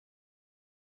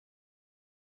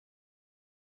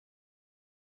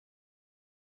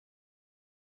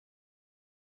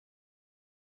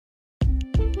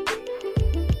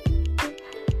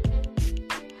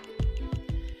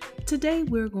Today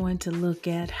we're going to look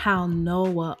at how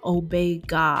Noah obeyed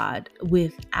God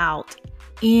without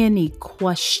any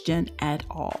question at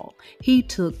all. He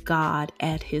took God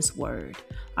at his word.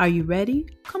 Are you ready?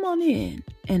 Come on in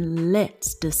and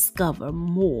let's discover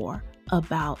more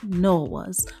about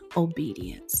Noah's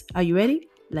obedience. Are you ready?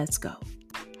 Let's go.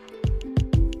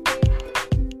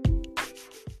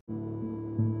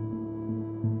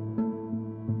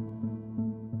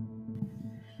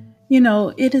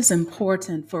 It is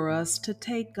important for us to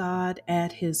take God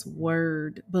at his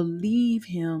word, believe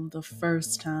him the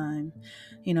first time.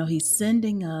 He's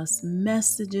sending us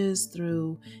messages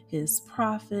through his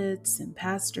prophets and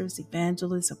pastors,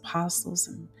 evangelists, apostles,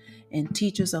 and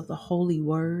teachers of the holy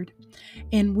word.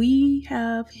 And we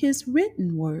have his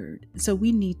written word. So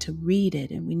we need to read it,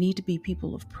 and we need to be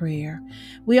people of prayer.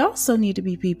 We also need to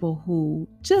be people who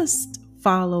just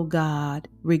follow God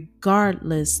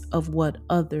regardless of what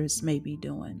others may be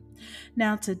doing.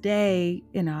 Now today,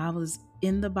 I was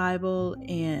in the Bible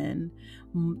and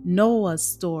Noah's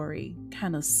story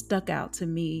kind of stuck out to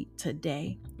me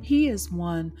today. He is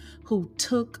one who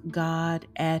took God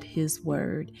at his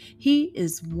word. He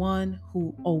is one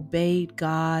who obeyed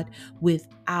God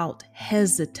without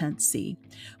hesitancy.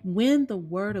 When the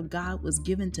word of God was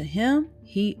given to him,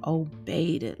 he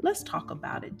obeyed it. Let's talk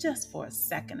about it just for a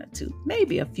second or two,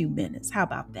 maybe a few minutes. How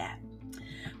about that?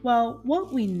 Well,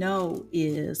 what we know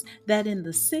is that in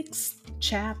the 6th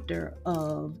chapter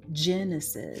of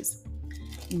Genesis,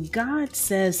 God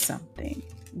says something.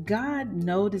 God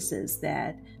notices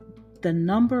that the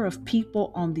number of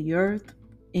people on the earth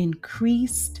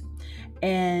increased,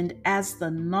 and as the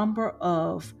number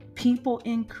of people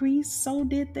increased, so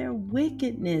did their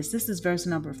wickedness. This is verse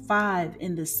number 5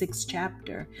 in the 6th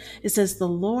chapter. It says, "The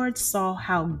Lord saw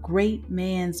how great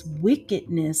man's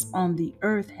wickedness on the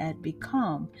earth had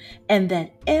become, and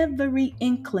that every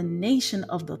inclination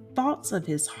of the thoughts of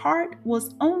his heart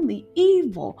was only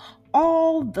evil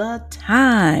all the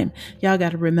time." Y'all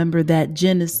got to remember that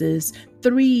Genesis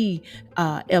 3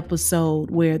 episode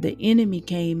where the enemy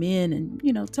came in and,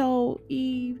 told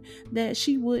Eve that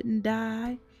she wouldn't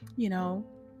die,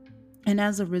 and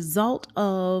as a result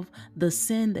of the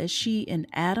sin that she and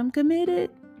Adam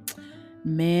committed,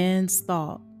 man's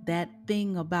thought, that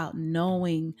thing about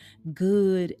knowing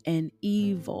good and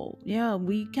evil. Yeah,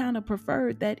 we kind of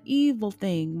preferred that evil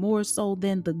thing more so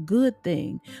than the good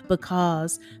thing,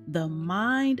 because the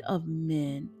mind of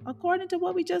men, according to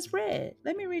what we just read,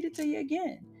 let me read it to you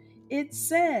again. It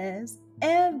says,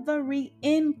 every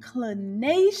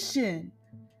inclination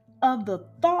of the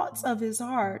thoughts of his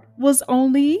heart was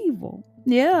only evil.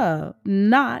 Yeah,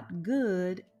 not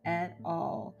good at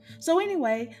all. So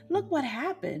anyway, look what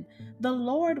happened. The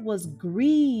Lord was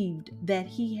grieved that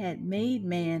he had made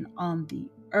man on the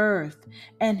earth,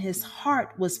 and his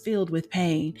heart was filled with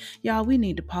pain. Y'all, we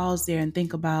need to pause there and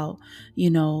think about,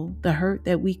 the hurt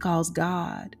that we cause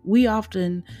God. We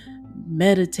often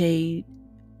meditate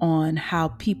on how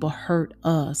people hurt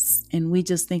us, and we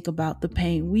just think about the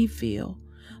pain we feel.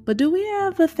 But do we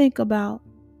ever think about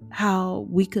how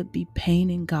we could be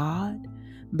paining God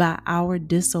by our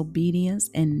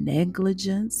disobedience and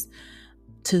negligence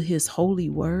to his holy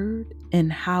word,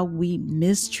 and how we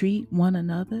mistreat one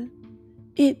another?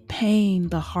 It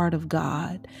pained the heart of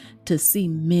God to see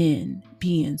men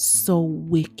being so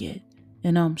wicked,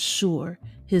 and I'm sure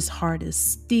his heart is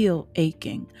still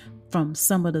aching from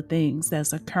some of the things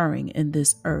that's occurring in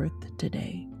this earth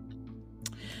today.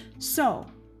 So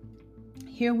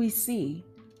here we see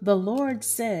the Lord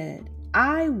said,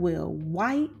 "I will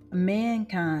wipe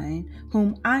mankind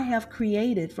whom I have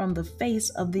created from the face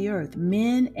of the earth,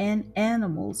 men and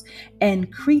animals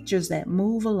and creatures that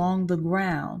move along the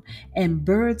ground and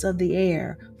birds of the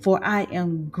air, for I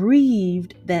am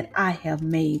grieved that I have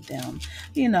made them."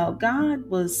 God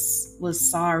was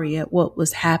sorry at what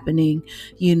was happening,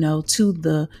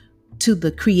 to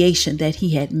the creation that he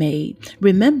had made.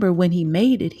 Remember, when he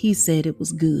made it, he said it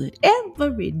was good.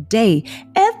 Every day,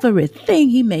 everything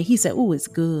he made, he said, "Oh, it's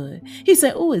good." He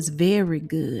said, "Oh, it's very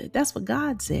good." That's what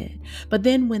God said. But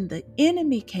then when the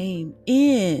enemy came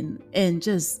in and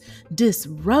just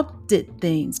disrupted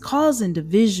things, causing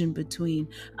division between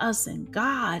us and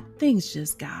God, things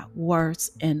just got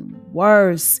worse and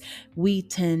worse. We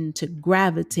tend to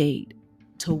gravitate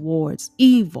towards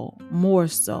evil more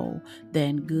so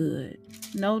than good.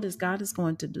 Notice God is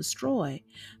going to destroy.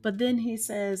 But then he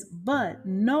says, "But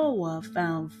Noah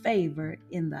found favor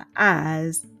in the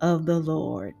eyes of the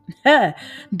Lord."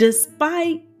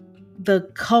 Despite the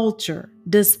culture,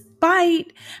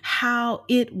 despite how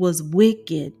it was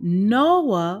wicked,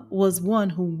 Noah was one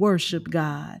who worshiped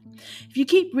God. If you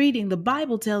keep reading, the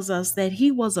Bible tells us that he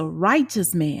was a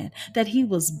righteous man, that he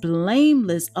was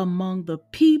blameless among the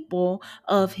people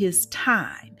of his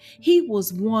time. He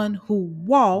was one who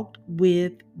walked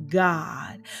with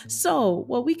God. So,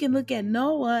 well, we can look at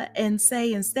Noah and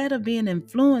say, instead of being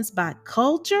influenced by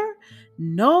culture,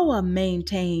 Noah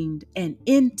maintained an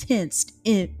intense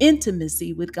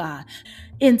intimacy with God.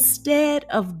 Instead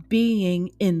of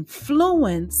being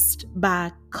influenced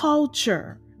by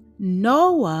culture,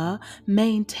 Noah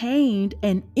maintained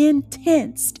an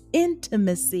intense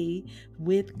intimacy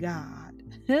with God.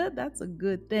 That's a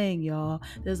good thing, y'all.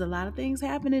 There's a lot of things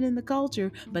happening in the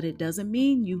culture, but it doesn't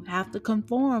mean you have to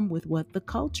conform with what the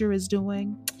culture is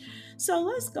doing. So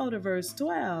let's go to verse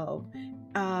 12.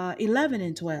 11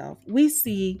 and 12. We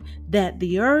see that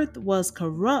the earth was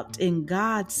corrupt in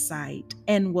God's sight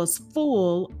and was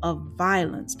full of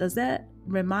violence. Does that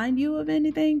remind you of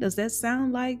anything? Does that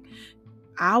sound like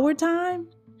our time?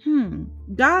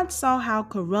 God saw how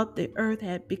corrupt the earth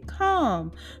had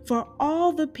become, for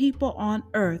all the people on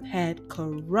earth had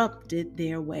corrupted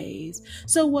their ways.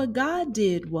 So what God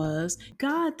did was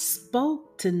God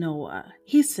spoke to Noah.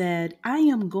 He said, I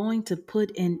am going to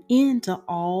put an end to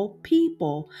all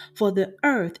people, for the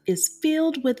earth is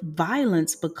filled with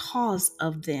violence because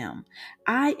of them.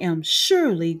 I am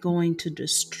surely going to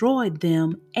destroy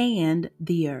them and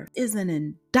the earth. Is an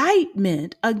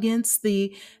indictment against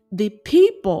the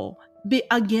people,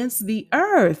 against the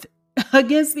earth,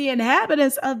 against the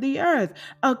inhabitants of the earth.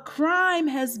 A crime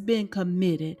has been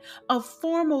committed. A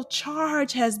formal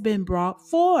charge has been brought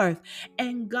forth.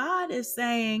 And God is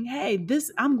saying, hey,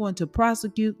 I'm going to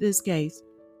prosecute this case.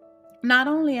 Not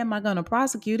only am I going to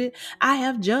prosecute it, I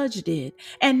have judged it.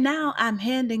 And now I'm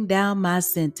handing down my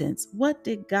sentence. What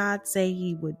did God say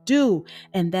he would do?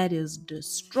 And that is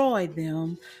destroy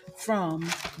them from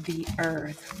the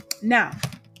earth. Now,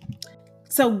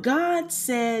 so God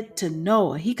said to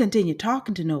Noah, he continued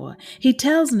talking to Noah. He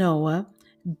tells Noah,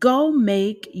 go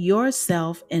make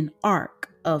yourself an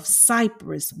ark of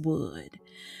cypress wood.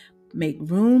 Make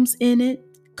rooms in it,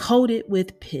 coat it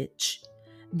with pitch.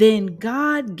 Then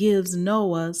God gives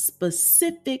Noah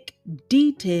specific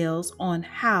details on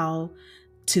how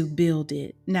to build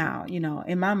it. Now,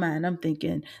 in my mind, I'm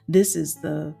thinking this is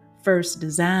the first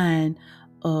design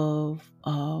of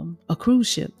a cruise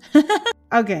ship.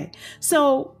 Okay,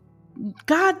 so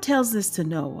God tells this to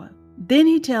Noah. Then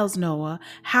he tells Noah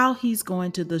how he's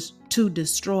going to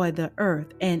destroy the earth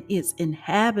and its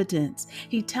inhabitants.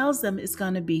 He tells them it's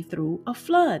going to be through a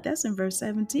flood. That's in verse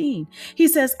 17. He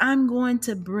says, I'm going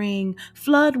to bring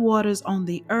flood waters on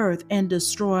the earth and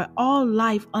destroy all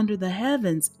life under the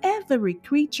heavens, every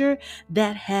creature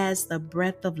that has the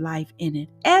breath of life in it.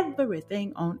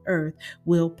 Everything on earth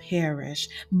will perish.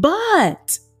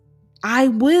 But I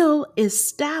will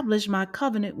establish my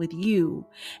covenant with you,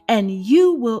 and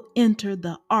you will enter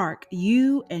the ark,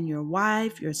 you and your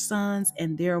wife, your sons,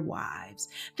 and their wives.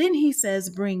 Then he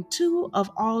says, bring 2 of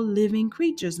all living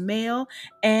creatures, male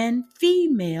and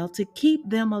female, to keep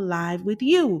them alive with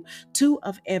you. 2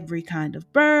 of every kind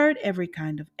of bird, every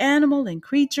kind of animal and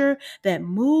creature that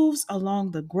moves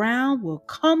along the ground will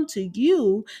come to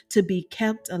you to be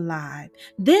kept alive.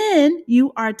 Then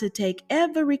you are to take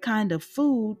every kind of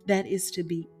food that is to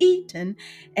be eaten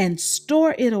and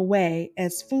store it away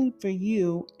as food for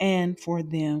you and for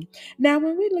them. Now,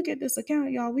 when we look at this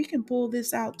account, y'all, we can pull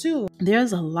this out too.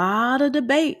 There's a lot of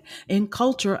debate in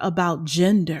culture about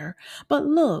gender. But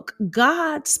look,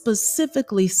 God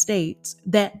specifically states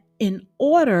that in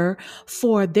order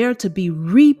for there to be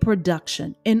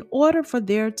reproduction, in order for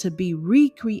there to be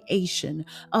recreation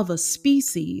of a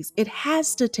species, it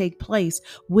has to take place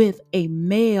with a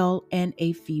male and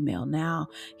a female. Now,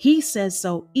 he says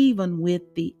so even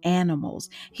with the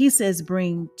animals. He says,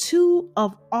 bring 2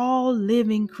 of all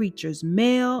living creatures,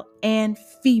 male and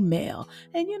female.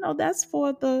 And that's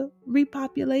for the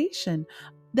repopulation.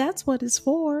 That's what it's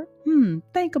for.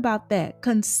 Think about that.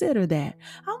 Consider that.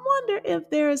 I wonder if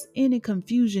there's any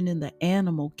confusion in the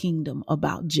animal kingdom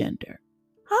about gender.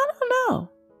 I don't know.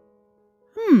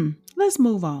 Let's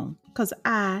move on because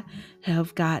I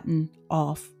have gotten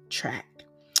off track.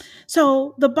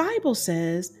 So the Bible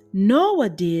says Noah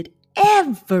did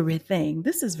everything.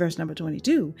 This is verse number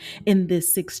 22 in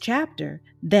this 6th chapter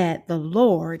that the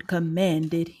Lord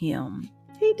commanded him.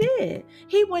 He did.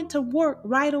 He went to work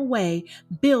right away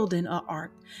building an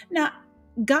ark. Now,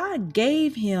 God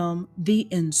gave him the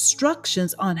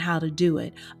instructions on how to do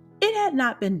it. It had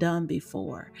not been done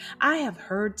before. I have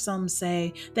heard some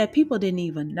say that people didn't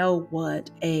even know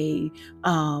what a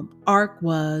ark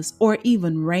was, or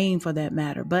even rain for that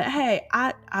matter. But hey,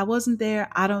 I wasn't there.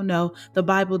 I don't know. The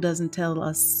Bible doesn't tell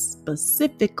us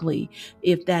specifically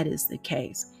if that is the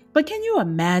case. But can you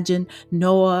imagine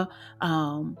Noah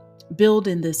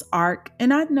building this ark?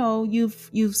 And I know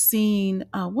you've seen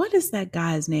what is that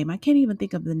guy's name? I can't even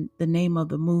think of the name of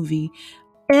the movie.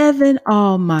 Evan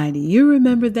Almighty. You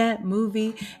remember that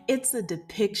movie? It's a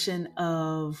depiction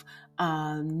of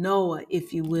Noah,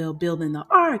 if you will, building the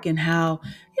ark, and how,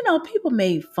 people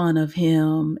made fun of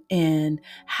him and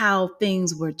how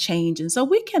things were changing. So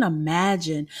we can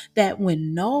imagine that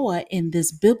when Noah in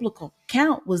this biblical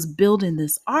account was building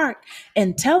this ark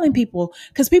and telling people,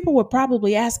 because people were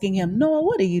probably asking him, Noah,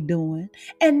 what are you doing?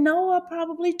 And Noah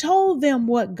probably told them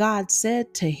what God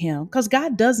said to him, because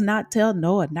God does not tell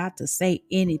Noah not to say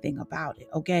anything about it.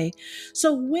 Okay.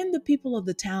 So when the people of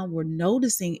the town were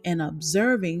noticing and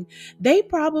observing, they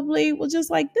probably were just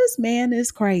like, this man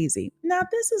is crazy. Now,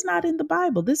 this is not in the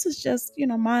Bible. This is just,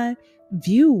 my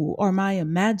view or my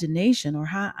imagination or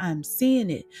how I'm seeing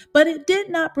it. But it did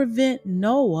not prevent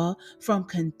Noah from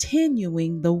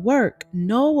continuing the work.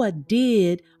 Noah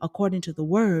did, according to the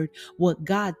word, what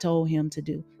God told him to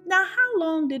do. Now, how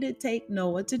long did it take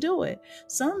Noah to do it?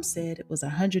 Some said it was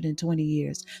 120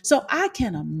 years. So I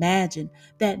can imagine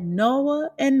that Noah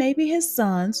and maybe his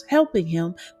sons helping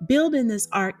him building this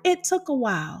ark, it took a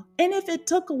while. And if it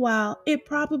took a while, it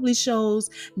probably shows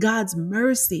God's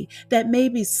mercy that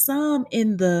maybe some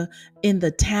in the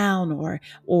town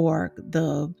or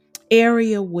the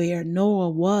area where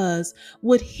Noah was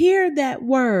would hear that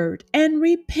word and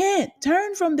repent,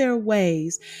 turn from their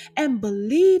ways, and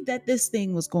believe that this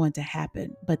thing was going to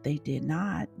happen. But they did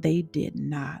not. They did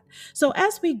not. So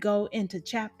as we go into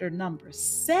chapter number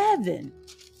 7,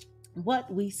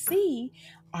 what we see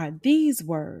are these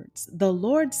words. The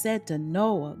Lord said to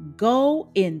Noah, go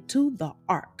into the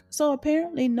ark. So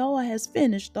apparently Noah has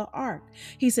finished the ark.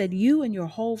 He said, you and your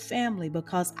whole family,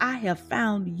 because I have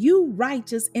found you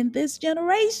righteous in this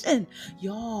generation.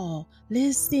 Y'all,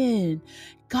 listen.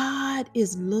 God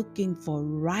is looking for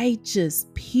righteous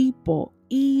people,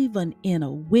 even in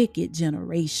a wicked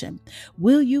generation.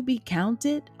 Will you be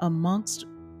counted amongst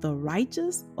the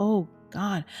righteous? Oh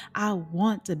God, I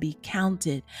want to be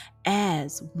counted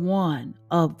as one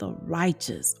of the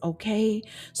righteous. Okay.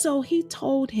 So he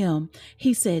told him,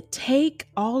 he said, take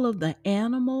all of the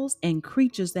animals and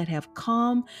creatures that have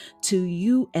come to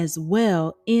you as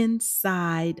well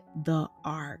inside the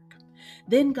ark.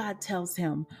 Then God tells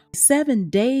him, 7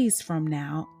 days from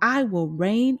now, I will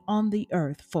rain on the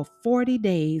earth for 40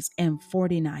 days and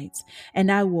 40 nights,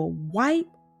 and I will wipe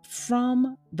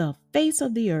from the face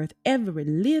of the earth every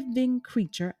living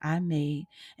creature I made.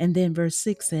 And then verse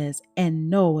 6 says, and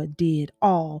Noah did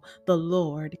all the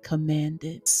Lord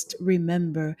commanded.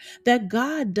 Remember that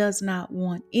God does not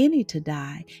want any to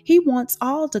die. He wants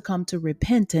all to come to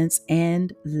repentance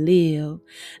and live.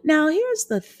 Now, here's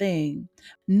the thing.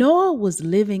 Noah was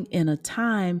living in a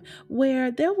time where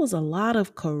there was a lot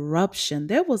of corruption.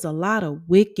 There was a lot of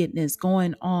wickedness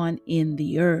going on in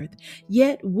the earth.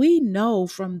 Yet we know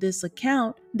from this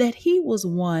account that he was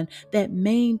one that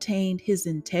maintained his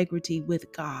integrity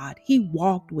with God. He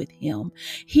walked with him.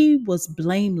 He was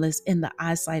blameless in the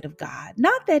eyesight of God.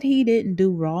 Not that he didn't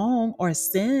do wrong or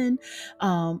sin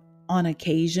on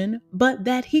occasion, but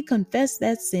that he confessed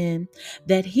that sin,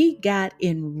 that he got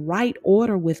in right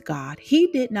order with God. He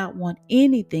did not want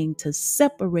anything to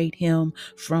separate him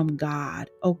from God.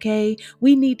 Okay.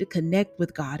 We need to connect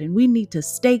with God, and we need to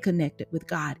stay connected with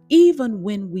God, even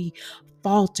when we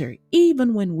falter,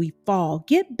 even when we fall.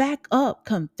 Get back up,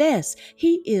 confess.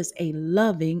 He is a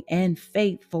loving and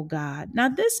faithful God. Now,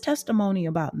 this testimony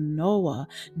about Noah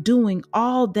doing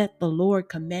all that the Lord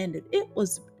commanded, it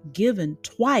was given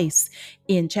twice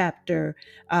in chapter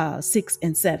 6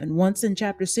 and 7, once in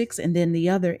chapter 6 and then the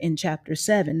other in chapter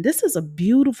 7. This is a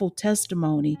beautiful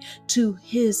testimony to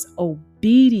his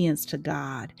obedience to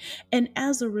God, and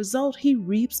as a result he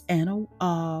reaps an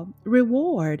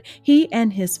reward. He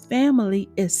and his family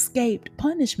escaped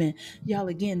punishment. Y'all,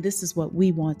 again, this is what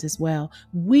we want as well.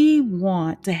 We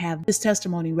want to have this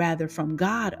testimony rather from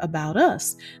God about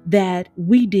us, that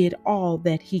we did all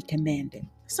that he commanded.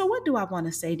 So what do I want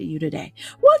to say to you today?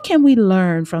 What can we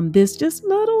learn from this just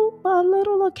little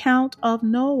account of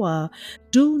Noah?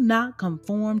 Do not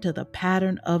conform to the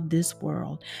pattern of this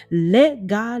world. Let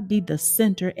God be the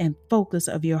center and focus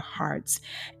of your hearts.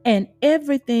 And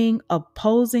everything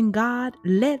opposing God,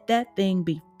 let that thing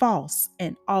be false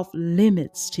and off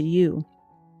limits to you.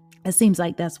 It seems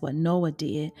like that's what Noah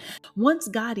did. Once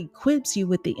God equips you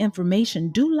with the information,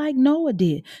 do like Noah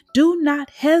did. Do not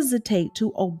hesitate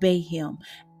to obey him.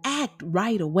 Act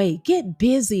right away. Get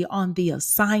busy on the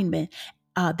assignment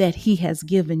that he has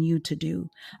given you to do.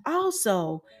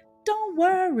 Also, don't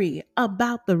worry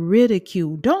about the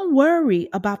ridicule. Don't worry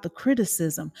about the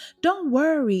criticism. Don't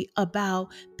worry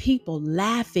about people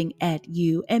laughing at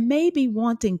you and maybe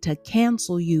wanting to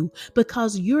cancel you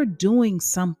because you're doing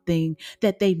something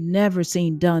that they've never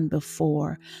seen done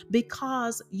before,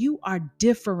 because you are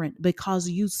different, because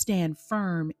you stand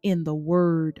firm in the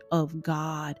word of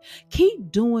God.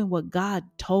 Keep doing what God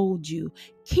told you.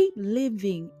 Keep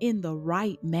living in the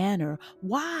right manner.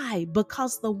 Why?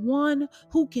 Because the one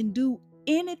who can do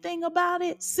anything about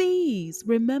it sees.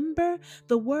 Remember,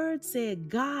 the word said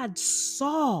God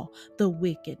saw the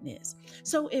wickedness.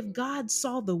 So if God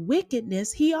saw the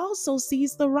wickedness, he also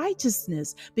sees the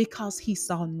righteousness, because he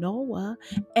saw Noah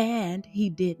and he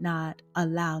did not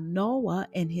allow Noah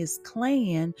and his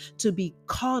clan to be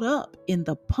caught up in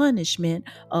the punishment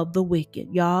of the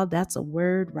wicked. Y'all, that's a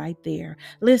word right there.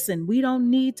 Listen, we don't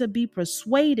need to be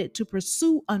persuaded to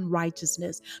pursue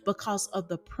unrighteousness because of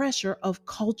the pressure of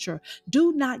culture.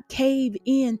 Do not cave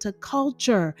into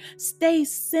culture. Stay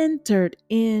centered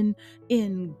in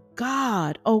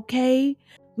God, okay?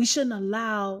 We shouldn't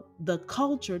allow the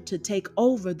culture to take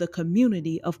over the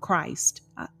community of Christ.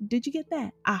 Did you get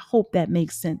that? I hope that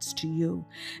makes sense to you.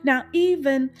 Now,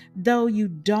 even though you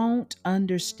don't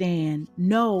understand,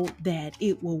 know that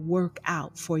it will work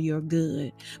out for your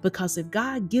good. Because if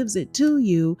God gives it to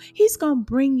you, he's going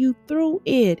to bring you through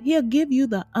it. He'll give you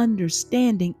the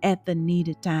understanding at the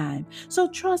needed time. So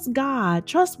trust God,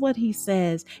 trust what he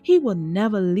says. He will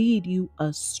never lead you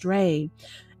astray.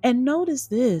 And notice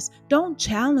this, don't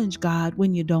challenge God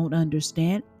when you don't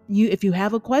understand. If you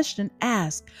have a question,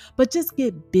 ask, but just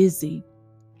get busy.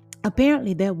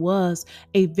 Apparently, there was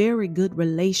a very good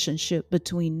relationship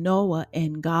between Noah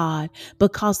and God,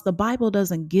 because the Bible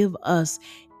doesn't give us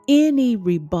any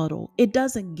rebuttal. It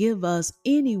doesn't give us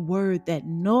any word that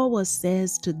Noah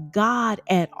says to God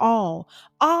at all.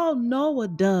 All Noah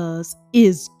does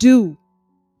is do.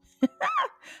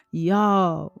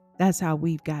 Y'all, that's how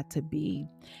we've got to be.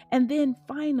 And then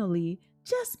finally,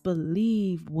 just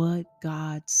believe what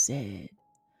God said.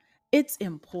 It's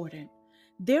important.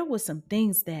 There were some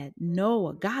things that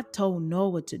God told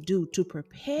Noah to do to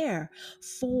prepare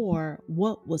for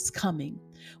what was coming.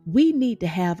 We need to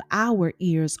have our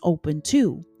ears open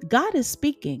too. God is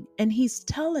speaking and he's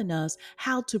telling us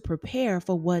how to prepare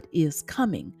for what is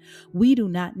coming. We do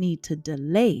not need to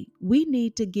delay. We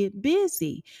need to get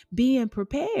busy being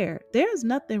prepared. There's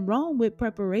nothing wrong with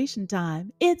preparation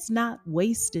time. It's not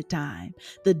wasted time.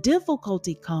 The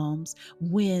difficulty comes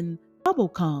when trouble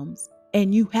comes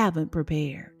and you haven't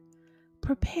prepared.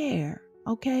 Prepare,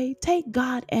 okay? Take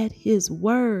God at his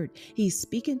word. He's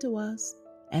speaking to us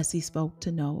as he spoke to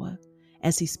Noah,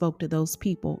 as he spoke to those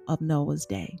people of Noah's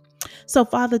day. So,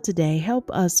 Father, today,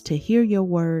 help us to hear your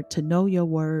word, to know your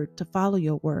word, to follow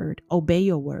your word, obey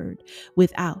your word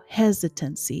without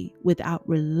hesitancy, without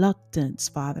reluctance,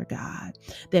 Father God,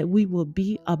 that we will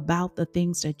be about the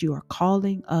things that you are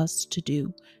calling us to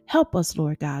do. Help us,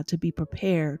 Lord God, to be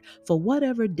prepared for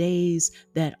whatever days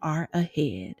that are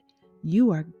ahead.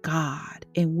 You are God,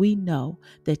 and we know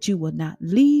that you will not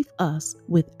leave us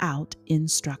without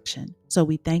instruction. So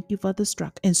we thank you for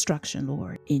the instruction,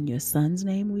 Lord. In your son's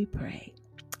name we pray.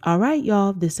 All right,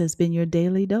 y'all, this has been your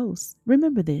daily dose.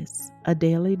 Remember this, a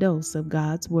daily dose of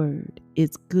God's word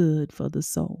is good for the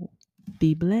soul.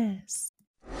 Be blessed.